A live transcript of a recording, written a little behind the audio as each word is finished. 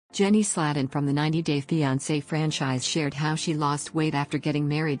Jenny Slatten from the 90 Day Fiancé franchise shared how she lost weight after getting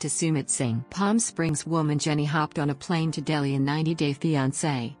married to Sumit Singh. Palm Springs woman Jenny hopped on a plane to Delhi in 90 Day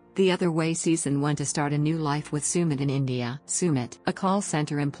Fiancé, The Other Way Season 1 to start a new life with Sumit in India. Sumit, a call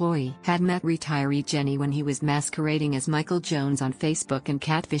center employee, had met retiree Jenny when he was masquerading as Michael Jones on Facebook and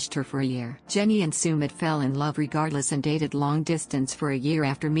catfished her for a year. Jenny and Sumit fell in love regardless and dated long distance for a year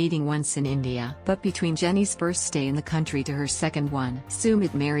after meeting once in India. But between Jenny's first stay in the country to her second one,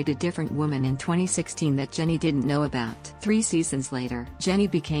 Sumit married a different woman in 2016 that Jenny didn't know about. 3 seasons later, Jenny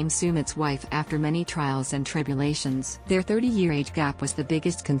became Sumit's wife after many trials and tribulations. Their 30-year age gap was the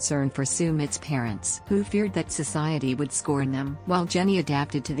biggest concern for Sumit's parents, who feared that society would scorn them. While Jenny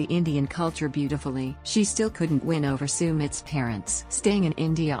adapted to the Indian culture beautifully, she still couldn't win over Sumit's parents. Staying in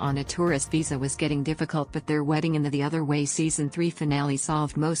India on a tourist visa was getting difficult, but their wedding in The Other Way Season 3 finale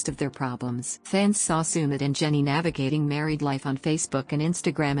solved most of their problems. Fans saw Sumit and Jenny navigating married life on Facebook and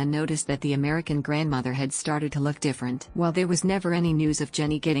Instagram and noticed that the American grandmother had started to look different. While there was never any news of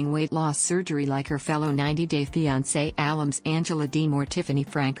Jenny getting weight loss surgery like her fellow 90 Day Fiancé alums Angela Deem or Tiffany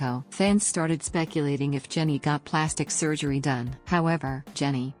Franco, fans started speculating if Jenny got plastic surgery done. However,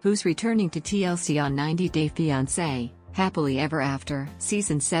 Jenny, who's returning to TLC on 90 Day Fiancé, Happily Ever After,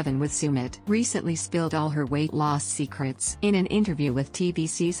 Season 7 with Sumit, recently spilled all her weight loss secrets. In an interview with TV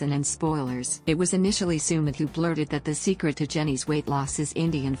Season and Spoilers, it was initially Sumit who blurted that the secret to Jenny's weight loss is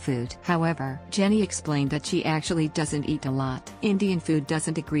Indian food. However, Jenny explained that she actually doesn't eat a lot. Indian food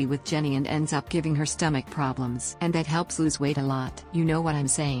doesn't agree with Jenny and ends up giving her stomach problems, and that helps lose weight a lot. You know what I'm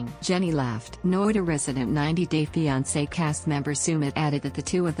saying? Jenny laughed. Noida resident 90 Day Fiancé cast member Sumit added that the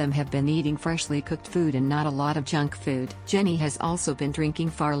two of them have been eating freshly cooked food and not a lot of junk food. Jenny has also been drinking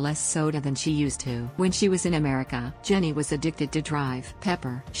far less soda than she used to. When she was in America, Jenny was addicted to drive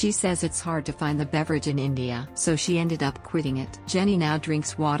pepper. She says it's hard to find the beverage in India, so she ended up quitting it. Jenny now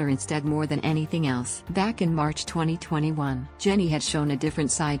drinks water instead more than anything else. Back in March 2021, Jenny had shown a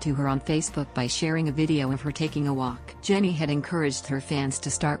different side to her on Facebook by sharing a video of her taking a walk. Jenny had encouraged her fans to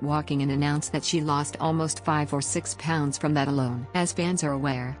start walking and announced that she lost almost 5 or 6 pounds from that alone. As fans are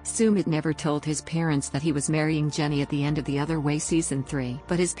aware, Sumit never told his parents that he was marrying Jenny at the end of The Other Way Season 3,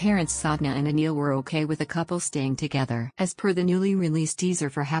 but his parents Sadhna and Anil were okay with the couple staying together. As per the newly released teaser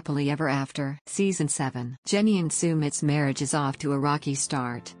for Happily Ever After, Season 7, Jenny and Sumit's marriage is off to a rocky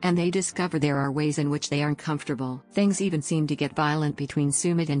start, and they discover there are ways in which they aren't comfortable. Things even seem to get violent between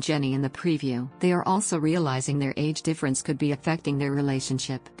Sumit and Jenny in the preview. They are also realizing their age difference could be affecting their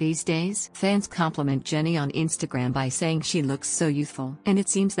relationship. These days, fans compliment Jenny on Instagram by saying she looks so youthful, and it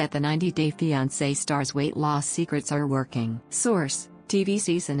seems that the 90 Day Fiancé star's weight loss secrets are working. Source: TV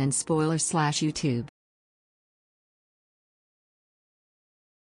Season and Spoilers / YouTube.